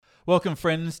Welcome,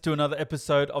 friends, to another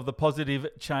episode of the Positive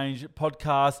Change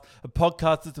Podcast, a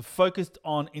podcast that's focused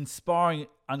on inspiring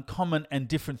uncommon and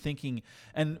different thinking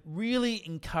and really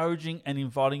encouraging and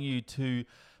inviting you to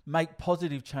make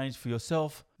positive change for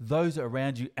yourself, those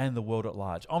around you, and the world at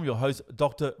large. I'm your host,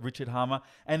 Dr. Richard Harmer,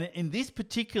 and in this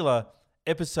particular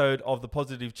episode of the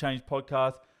Positive Change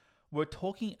Podcast, we're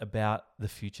talking about the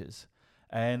futures,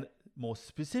 and more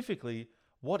specifically,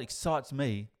 what excites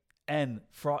me and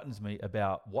frightens me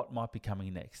about what might be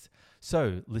coming next.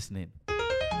 So listen in.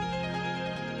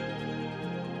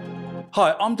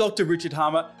 Hi, I'm Dr. Richard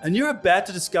Harmer, and you're about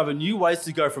to discover new ways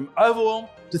to go from overwhelm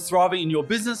to thriving in your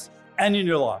business and in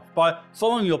your life by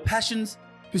following your passions,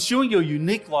 pursuing your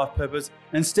unique life purpose,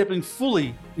 and stepping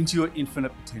fully into your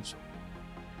infinite potential.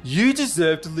 You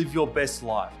deserve to live your best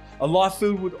life, a life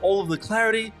filled with all of the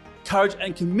clarity, courage,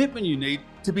 and commitment you need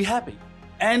to be happy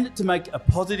and to make a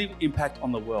positive impact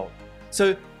on the world.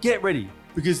 So get ready,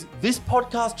 because this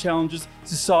podcast challenges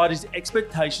society's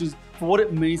expectations for what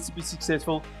it means to be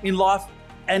successful in life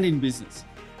and in business,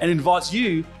 and invites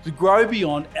you to grow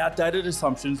beyond outdated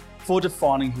assumptions for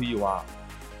defining who you are.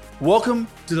 Welcome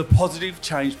to the Positive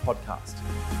Change Podcast.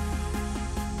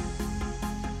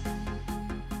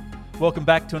 Welcome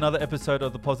back to another episode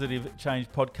of the Positive Change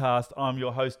Podcast. I'm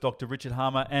your host, Dr. Richard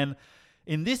Harmer, and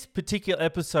in this particular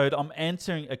episode, I'm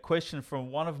answering a question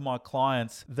from one of my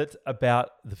clients that's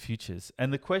about the futures.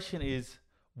 And the question is,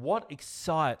 what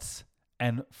excites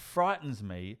and frightens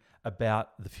me about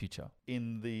the future?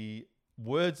 In the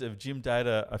words of Jim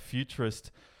Data, a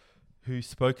futurist who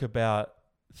spoke about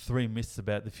 3 myths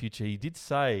about the future, he did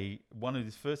say one of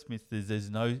his first myths is there's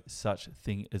no such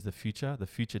thing as the future. The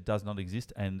future does not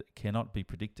exist and cannot be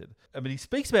predicted. I mean, he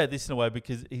speaks about this in a way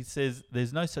because he says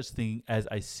there's no such thing as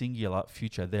a singular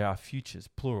future. There are futures,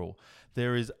 plural.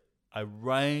 There is a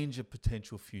range of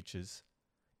potential futures,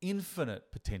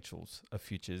 infinite potentials of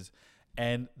futures,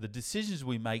 and the decisions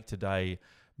we make today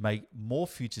make more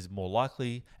futures more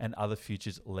likely and other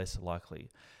futures less likely.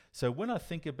 So when I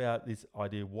think about this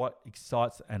idea, what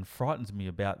excites and frightens me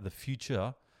about the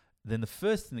future, then the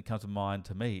first thing that comes to mind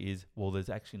to me is, well, there's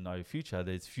actually no future,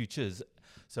 there's futures.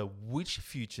 So which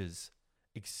futures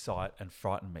excite and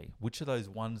frighten me? Which are those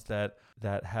ones that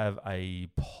have a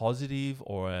positive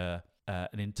or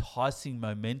an enticing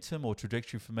momentum or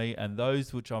trajectory for me, and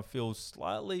those which I feel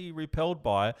slightly repelled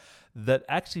by that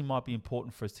actually might be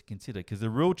important for us to consider? Because the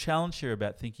real challenge here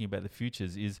about thinking about the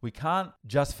futures is we can't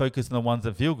just focus on the ones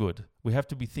that feel good. We have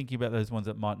to be thinking about those ones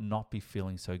that might not be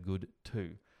feeling so good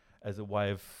too, as a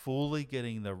way of fully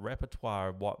getting the repertoire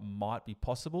of what might be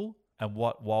possible and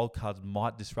what wildcards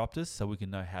might disrupt us so we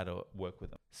can know how to work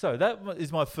with them. So that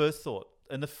is my first thought.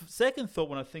 And the second thought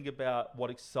when I think about what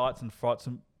excites and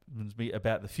frightens me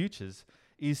about the futures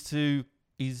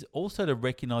is also to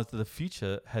recognize that the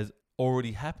future has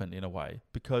already happened in a way,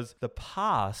 because the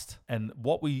past and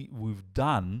what we've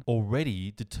done already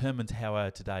determines how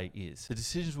our today is. The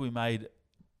decisions we made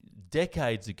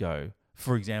decades ago,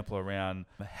 for example, around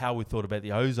how we thought about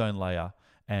the ozone layer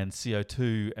and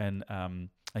CO2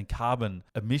 and carbon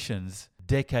emissions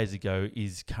decades ago,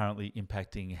 is currently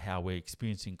impacting how we're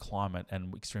experiencing climate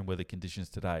and extreme weather conditions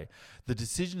today. The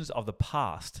decisions of the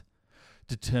past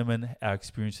determine our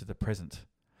experience of the present.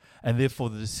 And therefore,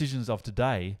 the decisions of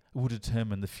today will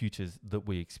determine the futures that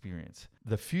we experience.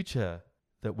 The future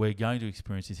that we're going to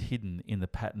experience is hidden in the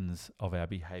patterns of our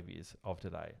behaviors of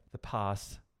today. The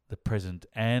past, the present,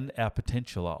 and our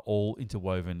potential are all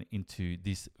interwoven into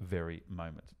this very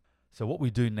moment. So what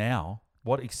we do now,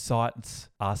 what excites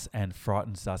us and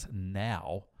frightens us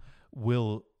now,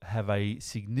 will have a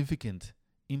significant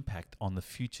impact on the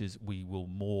futures we will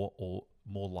more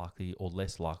likely or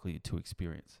less likely to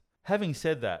experience. Having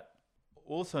said that,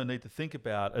 also need to think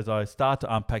about, as I start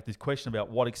to unpack this question about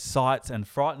what excites and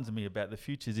frightens me about the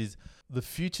futures, is the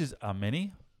futures are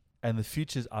many, and the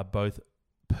futures are both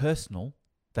personal,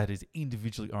 that is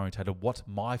individually orientated, what's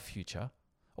my future,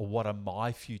 or what are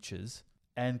my futures,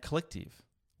 and collective,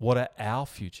 what are our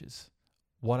futures,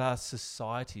 what are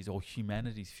society's or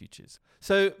humanity's futures.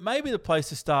 So maybe the place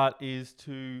to start is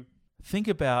to think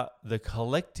about the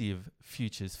collective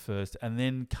futures first, and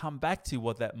then come back to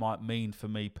what that might mean for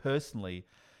me personally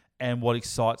and what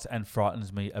excites and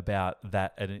frightens me about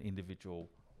that at an individual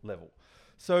level.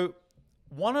 So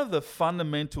one of the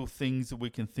fundamental things that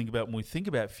we can think about when we think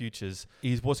about futures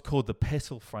is what's called the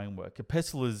PESTLE framework. A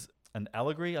PESTLE is an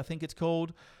allegory, I think it's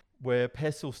called, where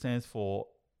PESTLE stands for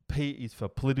P is for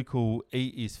political, E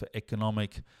is for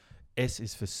economic, S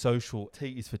is for social,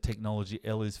 T is for technology,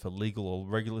 L is for legal or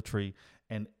regulatory,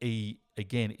 and E,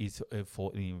 again, is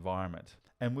for the environment.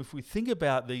 And if we think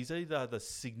about these are the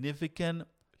significant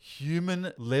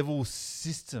human level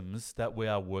systems that we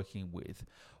are working with.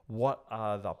 What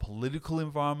are the political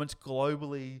environments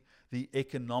globally, the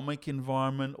economic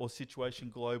environment or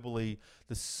situation globally,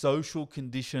 the social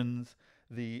conditions,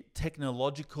 the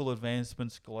technological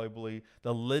advancements globally,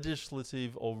 the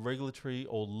legislative or regulatory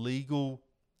or legal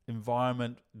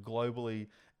environment globally,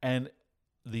 and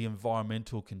the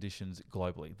environmental conditions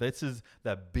globally. This is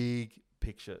the big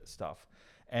picture stuff.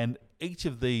 And each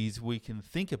of these we can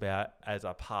think about as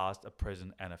a past, a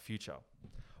present, and a future,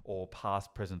 or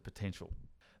past, present, potential.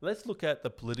 Let's look at the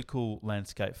political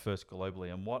landscape first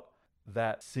globally and what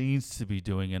that seems to be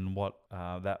doing and what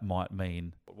that might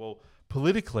mean. Well,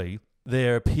 politically,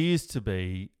 there appears to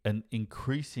be an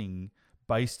increasing,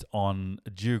 based on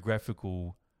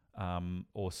geographical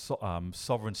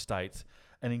sovereign states,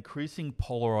 an increasing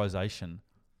polarization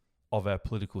of our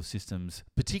political systems,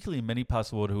 particularly in many parts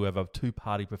of the world who have a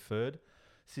two-party preferred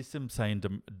system, say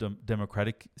in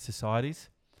democratic societies.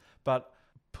 But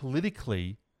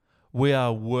politically, we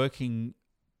are working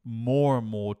more and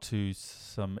more to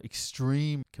some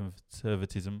extreme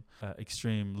conservatism,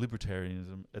 extreme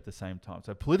libertarianism at the same time.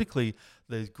 So politically,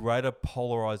 there's greater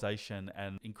polarization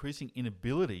and increasing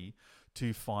inability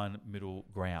to find middle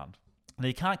ground. Now,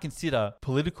 you can't consider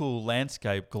political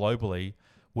landscape globally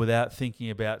without thinking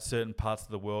about certain parts of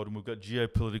the world. And we've got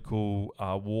geopolitical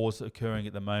wars occurring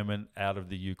at the moment out of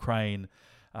the Ukraine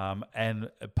and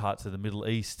parts of the Middle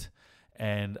East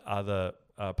and other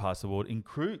parts of the world,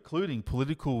 including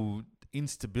political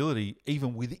instability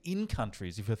even within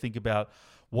countries. If you think about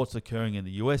what's occurring in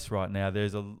the US right now,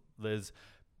 there's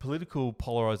political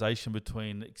polarization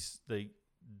between the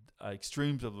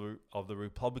extremes of the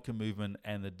Republican movement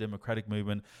and the Democratic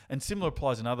movement, and similar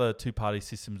applies in other two-party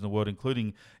systems in the world,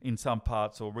 including in some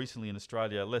parts, or recently in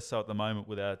Australia, less so at the moment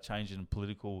with our change in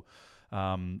political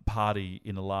party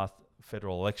in the last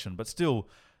federal election. But still,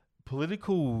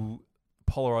 political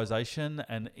polarization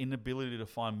and inability to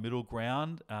find middle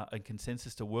ground and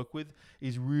consensus to work with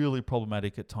is really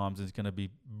problematic at times, and is going to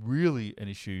be really an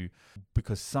issue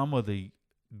because some of the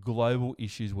global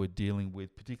issues we're dealing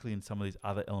with, particularly in some of these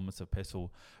other elements of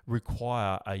PESTLE,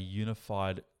 require a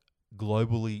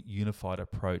globally unified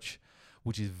approach,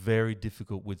 which is very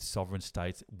difficult with sovereign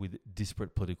states with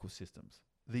disparate political systems.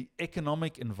 The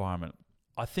economic environment.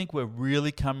 I think we're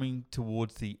really coming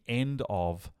towards the end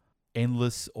of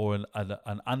endless or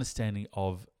an understanding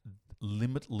of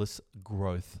limitless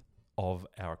growth of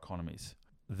our economies.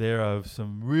 There are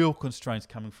some real constraints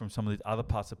coming from some of these other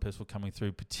parts of PESTLE coming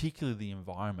through, particularly the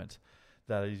environment,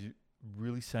 that is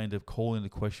really saying to call into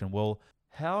question, well,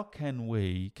 how can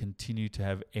we continue to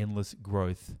have endless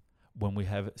growth when we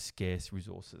have scarce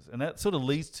resources? And that sort of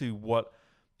leads to what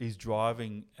is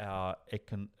driving our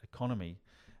economy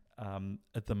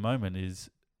at the moment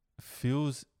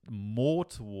feels more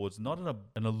towards not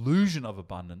an illusion of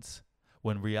abundance,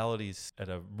 when reality is at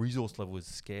a resource level is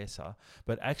scarcer,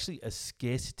 but actually a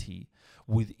scarcity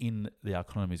within the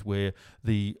economies where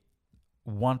the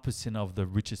 1% of the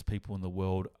richest people in the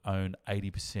world own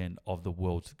 80% of the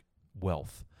world's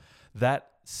wealth. That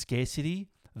scarcity,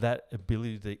 that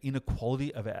ability, the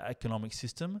inequality of our economic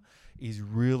system is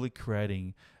really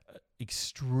creating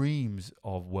extremes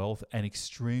of wealth and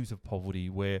extremes of poverty,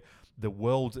 where the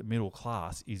world's middle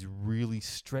class is really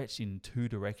stretched in two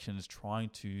directions, trying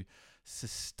to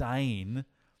sustain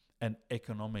an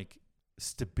economic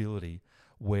stability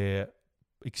where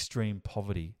extreme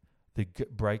poverty, the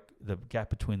gap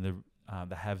between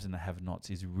the haves and the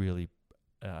have-nots is really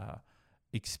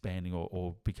expanding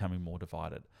or becoming more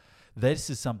divided. This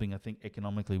is something I think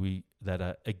economically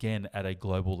again at a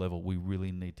global level we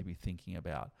really need to be thinking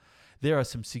about. There are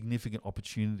some significant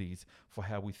opportunities for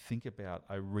how we think about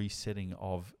a resetting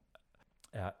of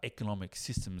our economic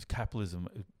systems. Capitalism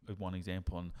is one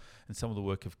example, and some of the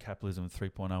work of capitalism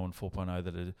 3.0 and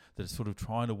 4.0 that are sort of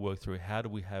trying to work through how do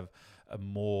we have a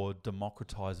more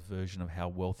democratized version of how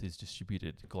wealth is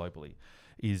distributed globally.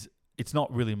 It's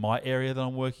not really my area that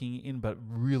I'm working in, but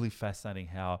really fascinating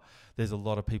how there's a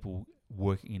lot of people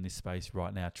working in this space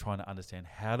right now trying to understand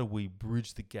how do we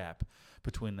bridge the gap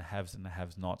between the haves and the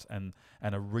have-nots and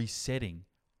a resetting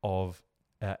of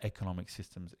our economic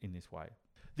systems in this way.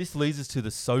 This leads us to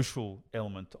the social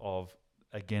element of,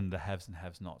 again, the haves and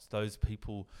have-nots. Those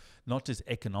people, not just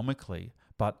economically,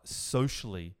 but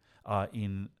socially, are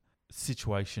in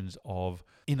situations of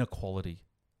inequality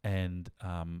and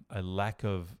a lack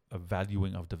of a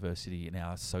valuing of diversity in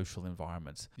our social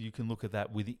environments. You can look at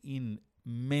that within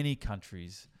many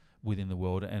countries within the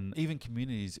world and even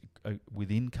communities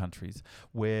within countries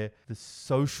where the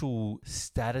social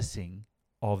statusing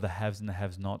of the haves and the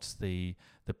have-nots, the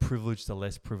privileged, the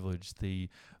less privileged, the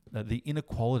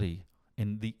inequality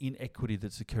and the inequity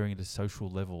that's occurring at a social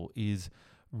level is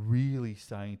really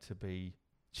starting to be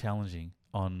challenging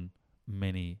on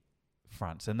many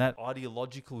fronts. And that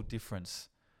ideological difference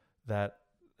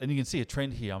and you can see a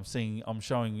trend here. I'm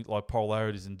showing like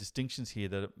polarities and distinctions here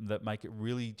that make it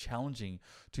really challenging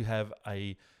to have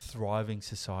a thriving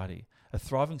society. A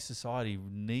thriving society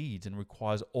needs and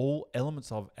requires all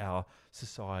elements of our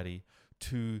society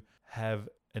to have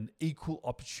an equal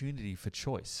opportunity for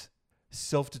choice.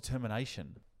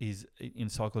 Self-determination is, in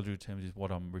psychological terms, is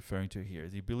what I'm referring to here,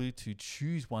 is the ability to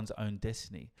choose one's own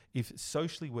destiny. If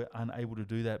socially we're unable to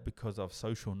do that because of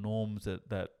social norms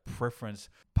that preference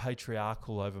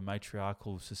patriarchal over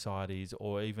matriarchal societies,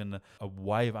 or even a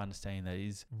way of understanding that,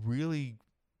 is really,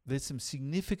 there's some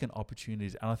significant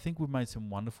opportunities. And I think we've made some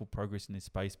wonderful progress in this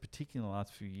space, particularly in the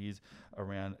last few years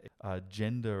around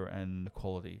gender and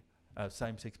equality.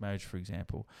 Same-sex marriage, for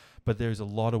example. But there is a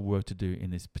lot of work to do in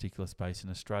this particular space,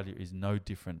 and Australia is no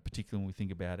different, particularly when we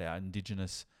think about our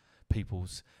Indigenous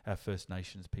peoples, our First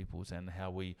Nations peoples, and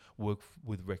how we work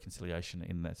with reconciliation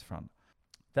in that front.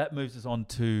 That moves us on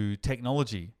to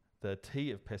technology, the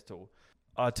T of PESTLE.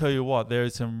 I tell you what, there are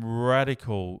some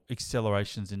radical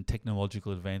accelerations in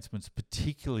technological advancements,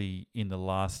 particularly in the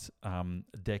last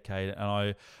decade.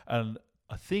 And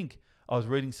I think I was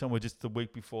reading somewhere just the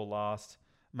week before last,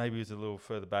 maybe it was a little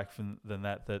further back than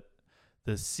that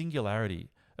the singularity,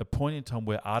 a point in time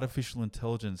where artificial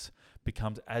intelligence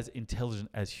becomes as intelligent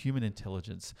as human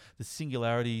intelligence. The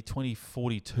singularity,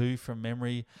 2042 from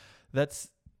memory, that's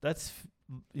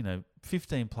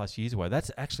 15 plus years away.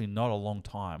 That's actually not a long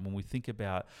time when we think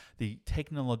about the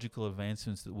technological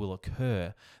advancements that will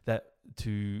occur, that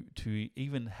to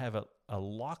even have a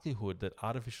likelihood that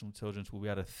artificial intelligence will be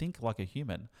able to think like a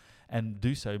human and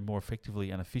do so more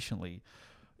effectively and efficiently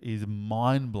is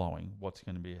mind-blowing. What's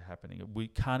going to be happening. We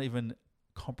can't even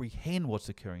comprehend what's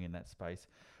occurring in that space.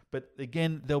 But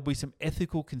again, there'll be some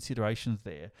ethical considerations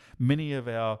there. Many of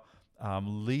our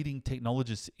leading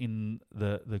technologists in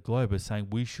the globe are saying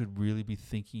we should really be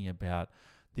thinking about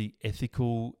the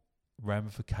ethical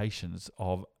ramifications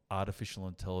of artificial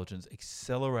intelligence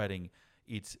accelerating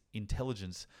its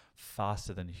intelligence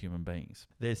faster than human beings.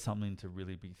 There's something to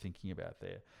really be thinking about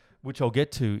there, which I'll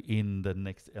get to in the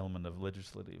next element of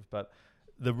legislative. But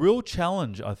the real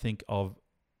challenge, I think, of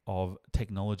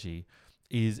technology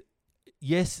is,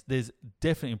 yes, there's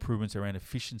definitely improvements around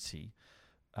efficiency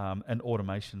and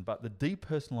automation, but the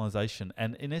depersonalization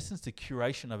and, in essence, the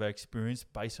curation of our experience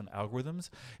based on algorithms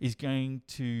is going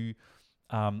to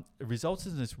result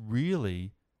in this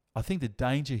really. I think the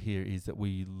danger here is that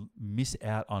we miss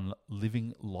out on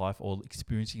living life or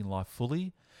experiencing life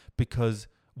fully because,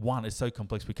 one, it's so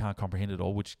complex we can't comprehend it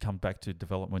all, which comes back to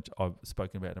development I've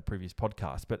spoken about in a previous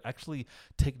podcast. But actually,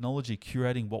 technology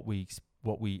curating what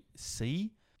we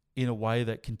see in a way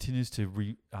that continues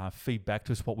to feed back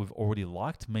to us what we've already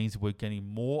liked means we're getting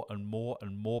more and more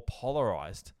and more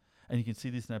polarized. And you can see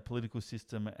this in our political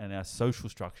system and our social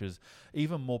structures,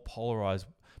 even more polarized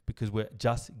because we're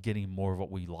just getting more of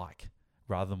what we like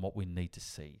rather than what we need to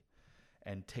see.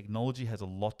 And technology has a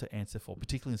lot to answer for,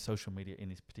 particularly in social media in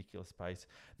this particular space.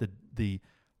 The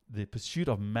pursuit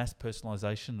of mass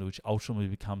personalization, which ultimately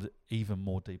becomes even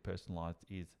more depersonalized,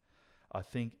 is, I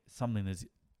think, something that's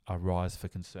a rise for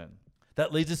concern.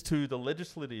 That leads us to the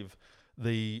legislative,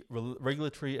 the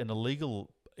regulatory and the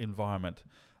legal environment.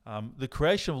 The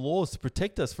creation of laws to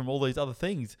protect us from all these other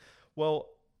things. Well,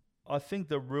 I think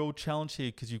the real challenge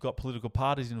here, because you've got political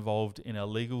parties involved in our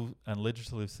legal and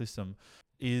legislative system,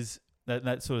 is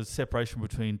that sort of separation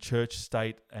between church,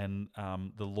 state, and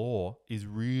the law is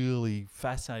really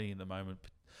fascinating at the moment.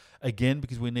 Again,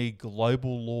 because we need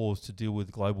global laws to deal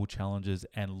with global challenges,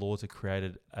 and laws are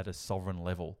created at a sovereign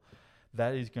level.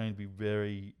 That is going to be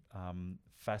very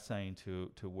fascinating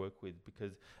to work with,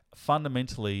 because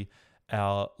fundamentally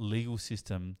our legal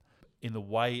system, in the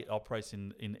way it operates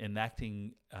in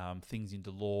enacting things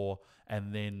into law,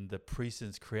 and then the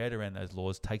precedents created around those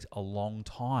laws, takes a long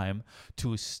time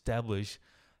to establish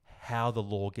how the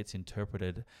law gets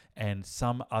interpreted, and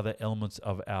some other elements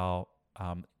of our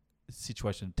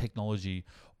situation, technology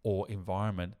or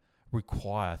environment,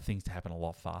 require things to happen a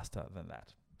lot faster than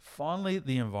that. Finally,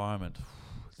 the environment.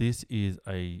 This is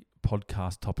a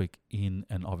podcast topic in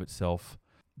and of itself.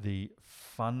 The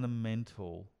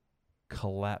fundamental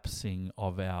collapsing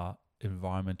of our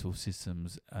environmental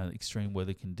systems, extreme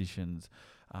weather conditions,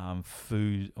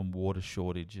 food and water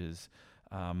shortages,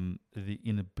 the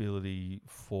inability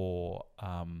for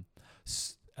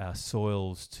our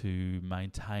soils to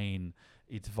maintain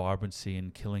its vibrancy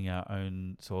and killing our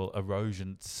own soil,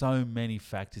 erosion, so many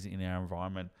factors in our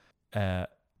environment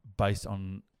based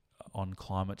on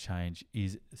climate change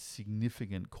is a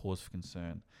significant cause for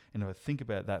concern. And if I think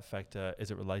about that factor as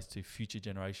it relates to future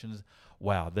generations,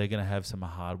 wow, they're going to have some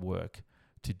hard work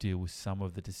to deal with some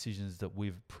of the decisions that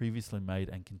we've previously made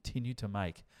and continue to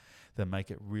make that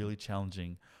make it really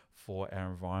challenging for our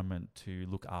environment to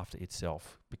look after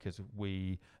itself, because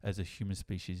we as a human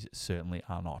species certainly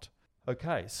are not.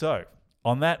 Okay, so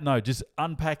on that note, just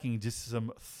unpacking just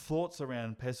some thoughts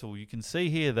around pestle, you can see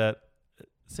here that it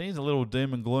seems a little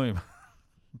doom and gloom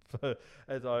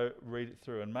as I read it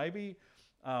through. And maybe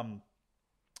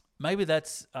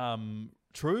that's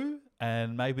true,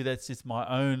 and maybe that's just my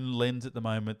own lens at the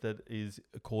moment that is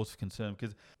a cause for concern.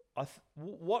 Because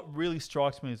what really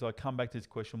strikes me as I come back to this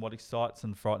question, what excites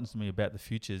and frightens me about the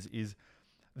futures is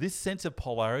this sense of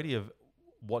polarity of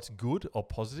what's good or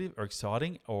positive or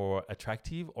exciting or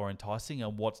attractive or enticing,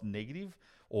 and what's negative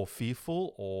or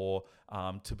fearful or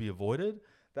to be avoided.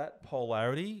 That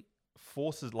polarity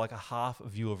forces like a half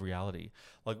view of reality.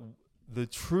 Like the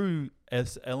true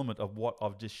element of what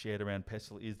I've just shared around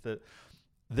pestle is that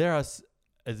there are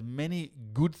as many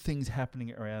good things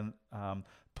happening around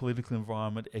political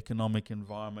environment, economic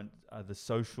environment, the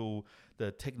social,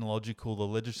 the technological, the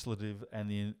legislative, and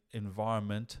the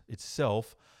environment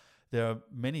itself. There are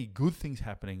many good things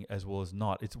happening as well as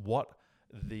not. It's what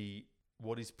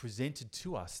is presented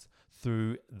to us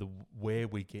through where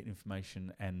we get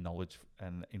information and knowledge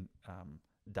and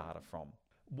data from.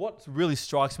 What really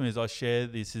strikes me as I share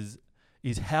this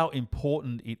is how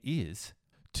important it is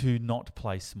to not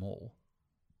play small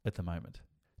at the moment,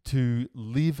 to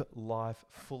live life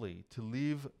fully, to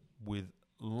live with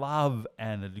love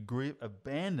and a degree of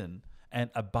abandon and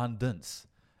abundance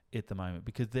at the moment,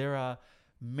 because there are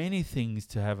many things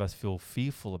to have us feel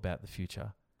fearful about the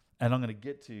future. And I'm going to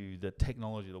get to the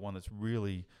technology, the one that's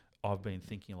really I've been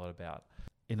thinking a lot about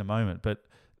in a moment. But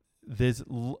there's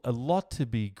a lot to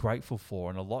be grateful for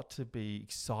and a lot to be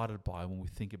excited by when we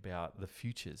think about the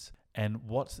futures and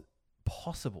what's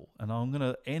possible. And I'm going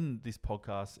to end this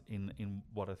podcast in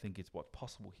what I think is what's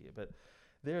possible here. But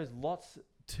there is lots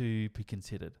to be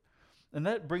considered. And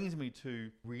that brings me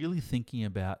to really thinking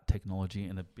about technology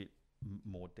in a bit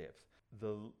more depth.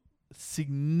 The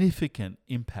significant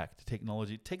impact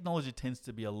technology tends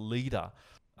to be a leader,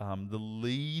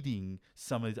 leading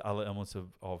some of these other elements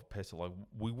of pestle. Like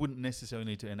we wouldn't necessarily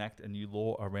need to enact a new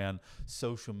law around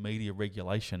social media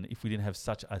regulation if we didn't have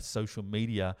such a social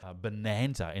media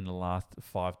bonanza in the last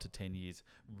 5 to 10 years,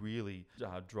 really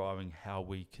driving how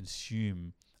we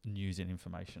consume news and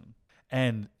information.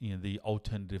 And the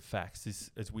alternative facts. This,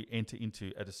 as we enter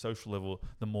into at a social level,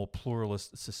 the more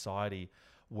pluralist society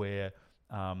where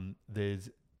there's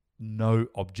no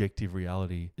objective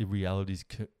reality. The reality is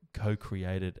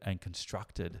co-created and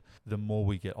constructed. The more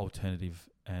we get alternative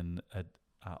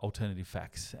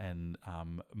facts and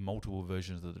multiple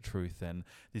versions of the truth, and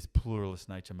this pluralist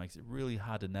nature makes it really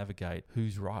hard to navigate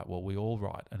who's right. Well, we're all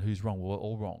right, and who's wrong? Well, we're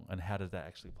all wrong. And how does that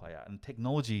actually play out? And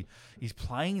technology is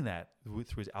playing that through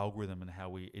its algorithm and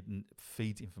how it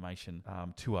feeds information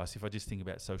to us. If I just think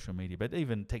about social media, but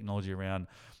even technology around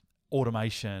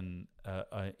automation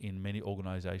in many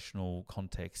organizational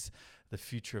contexts, the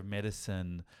future of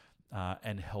medicine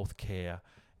and healthcare,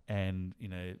 and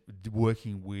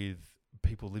working with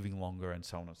people living longer and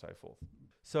so on and so forth.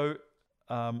 So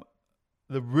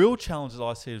the real challenge that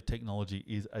I see of technology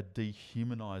is a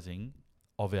dehumanizing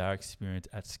of our experience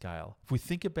at scale. If we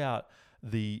think about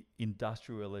the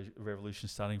industrial revolution,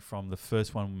 starting from the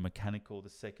first one mechanical, the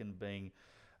second being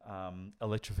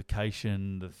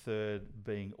electrification, the third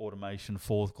being automation,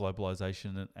 fourth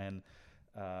globalization, and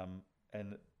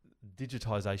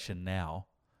digitization now,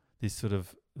 this sort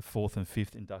of fourth and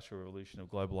fifth industrial revolution of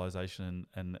globalization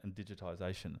and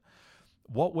digitization.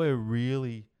 What we're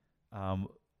really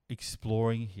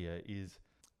exploring here is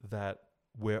that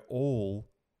we're all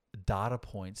data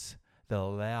points that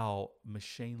allow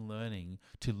machine learning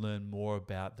to learn more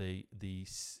about the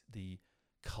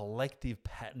collective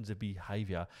patterns of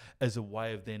behavior as a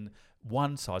way of then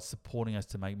one side supporting us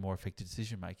to make more effective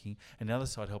decision making, and the other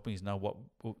side helping us know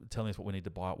telling us what we need to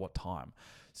buy at what time.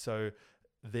 So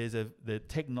there's the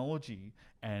technology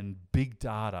and big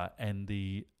data and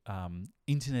the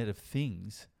Internet of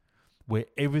Things, where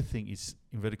everything is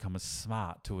inverted commas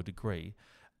smart to a degree,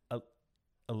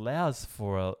 allows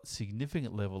for a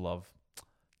significant level of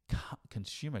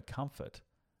consumer comfort,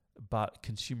 but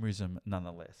consumerism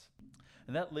nonetheless.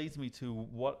 And that leads me to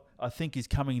what I think is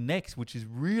coming next, which is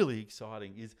really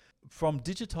exciting, is from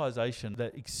digitization,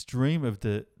 that extreme of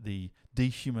the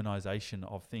dehumanization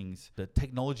of things, the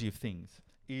technology of things,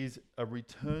 is a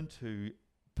return to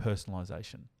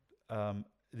personalization.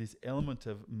 This element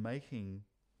of making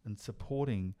and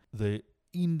supporting the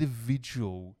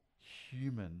individual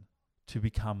human to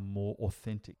become more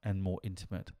authentic and more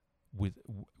intimate with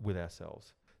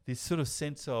ourselves. This sort of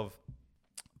sense of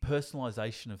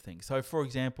personalization of things. So, for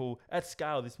example, at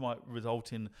scale, this might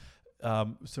result in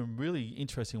some really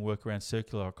interesting work around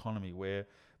circular economy, where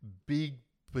big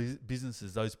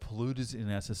businesses, those polluters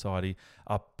in our society,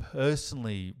 are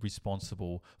personally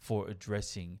responsible for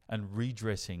addressing and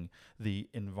redressing the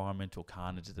environmental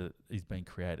carnage that is being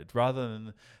created. Rather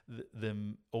than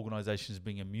them organisations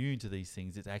being immune to these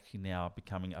things, it's actually now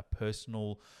becoming a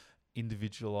personal,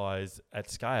 individualized, at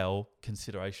scale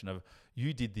consideration of,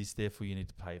 you did this, therefore you need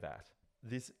to pay that.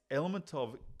 This element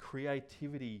of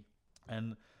creativity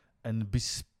and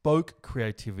bespoke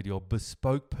creativity or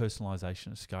bespoke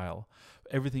personalization of scale,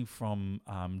 everything from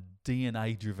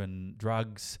DNA-driven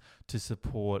drugs to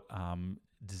support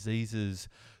diseases,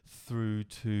 through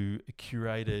to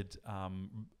curated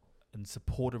and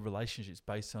supported relationships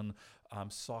based on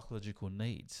psychological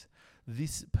needs.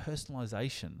 This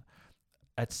personalization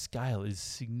at scale is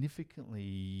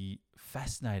significantly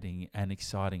fascinating and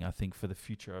exciting, I think, for the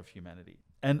future of humanity.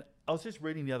 And I was just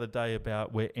reading the other day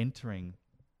about we're entering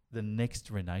the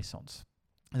next Renaissance.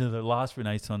 And the last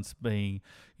Renaissance being,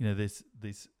 this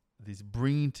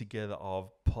bringing together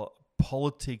of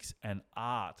politics and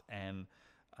art and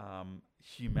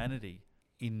humanity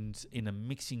in a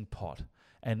mixing pot.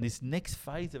 And this next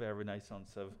phase of our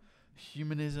Renaissance of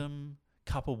humanism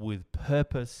coupled with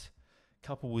purpose,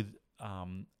 coupled with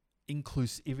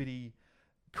inclusivity,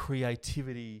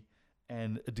 creativity,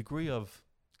 and a degree of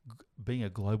being a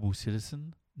global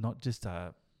citizen, not just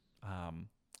a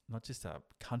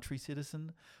country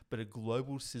citizen, but a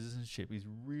global citizenship, is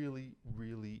really,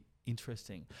 really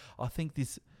interesting. I think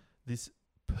this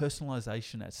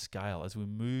personalization at scale, as we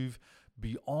move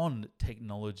beyond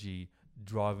technology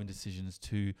driving decisions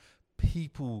to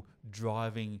people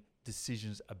driving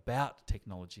decisions about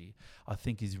technology, I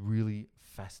think is really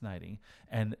fascinating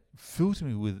and fills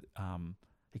me with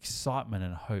excitement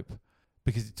and hope.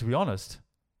 Because, to be honest,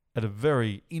 at a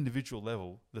very individual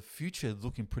level, the future is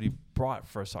looking pretty bright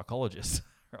for a psychologist,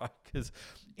 right? Because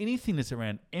anything that's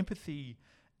around empathy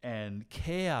and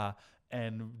care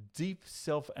and deep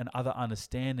self and other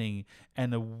understanding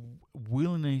and a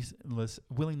willingness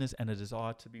and a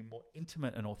desire to be more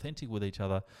intimate and authentic with each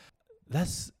other,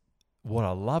 that's what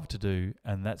I love to do,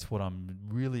 and that's what I'm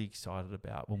really excited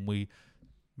about. When we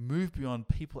move beyond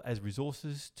people as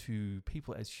resources to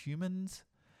people as humans,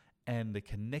 and the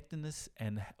connectedness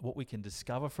and what we can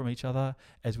discover from each other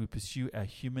as we pursue our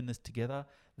humanness together,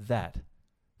 that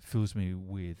fills me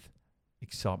with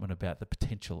excitement about the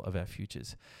potential of our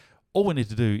futures. All we need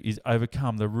to do is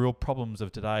overcome the real problems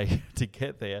of today to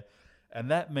get there.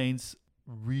 And that means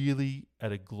really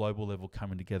at a global level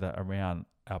coming together around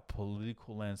our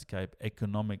political landscape,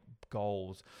 economic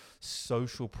goals,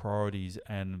 social priorities,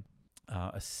 and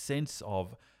a sense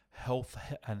of health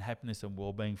and happiness and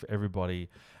well-being for everybody,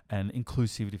 and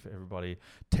inclusivity for everybody,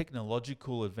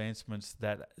 technological advancements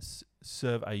that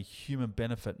serve a human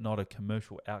benefit, not a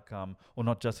commercial outcome, or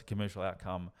not just a commercial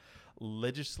outcome,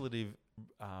 legislative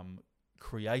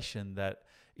creation that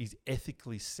is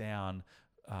ethically sound,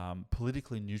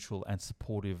 politically neutral and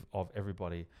supportive of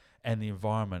everybody, and the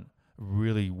environment,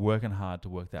 really working hard to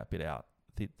work that bit out.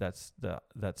 That's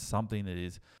something that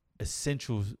is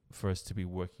essential for us to be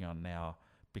working on now,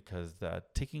 because the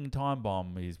ticking time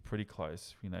bomb is pretty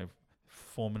close,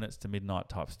 4 minutes to midnight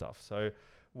type stuff. So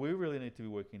we really need to be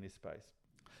working in this space.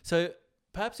 So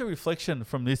perhaps a reflection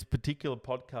from this particular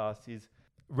podcast is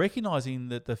recognizing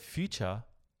that the future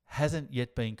hasn't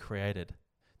yet been created.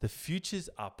 The futures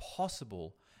are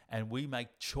possible, and we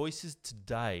make choices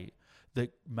today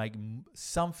that make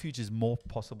some futures more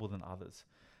possible than others.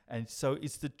 And so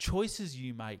it's the choices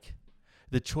you make,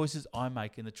 the choices I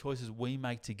make, and the choices we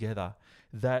make together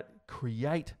that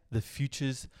create the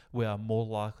futures we are more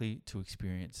likely to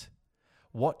experience.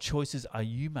 What choices are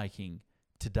you making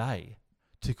today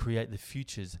to create the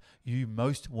futures you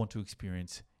most want to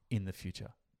experience in the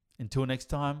future? Until next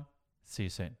time, see you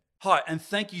soon. Hi, and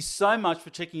thank you so much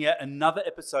for checking out another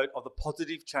episode of the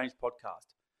Positive Change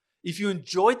Podcast. If you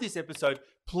enjoyed this episode,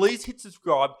 please hit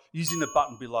subscribe using the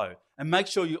button below, and make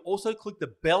sure you also click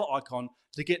the bell icon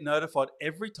to get notified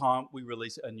every time we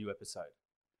release a new episode.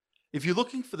 If you're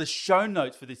looking for the show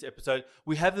notes for this episode,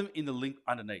 we have them in the link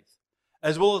underneath.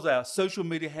 as well as our social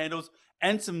media handles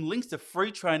and some links to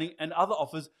free training and other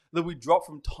offers that we drop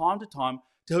from time to time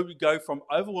to help you go from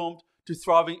overwhelmed to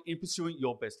thriving in pursuing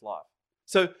your best life.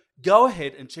 So go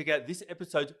ahead and check out this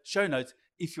episode's show notes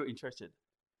if you're interested.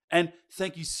 And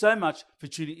thank you so much for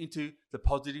tuning into the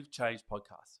Positive Change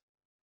Podcast.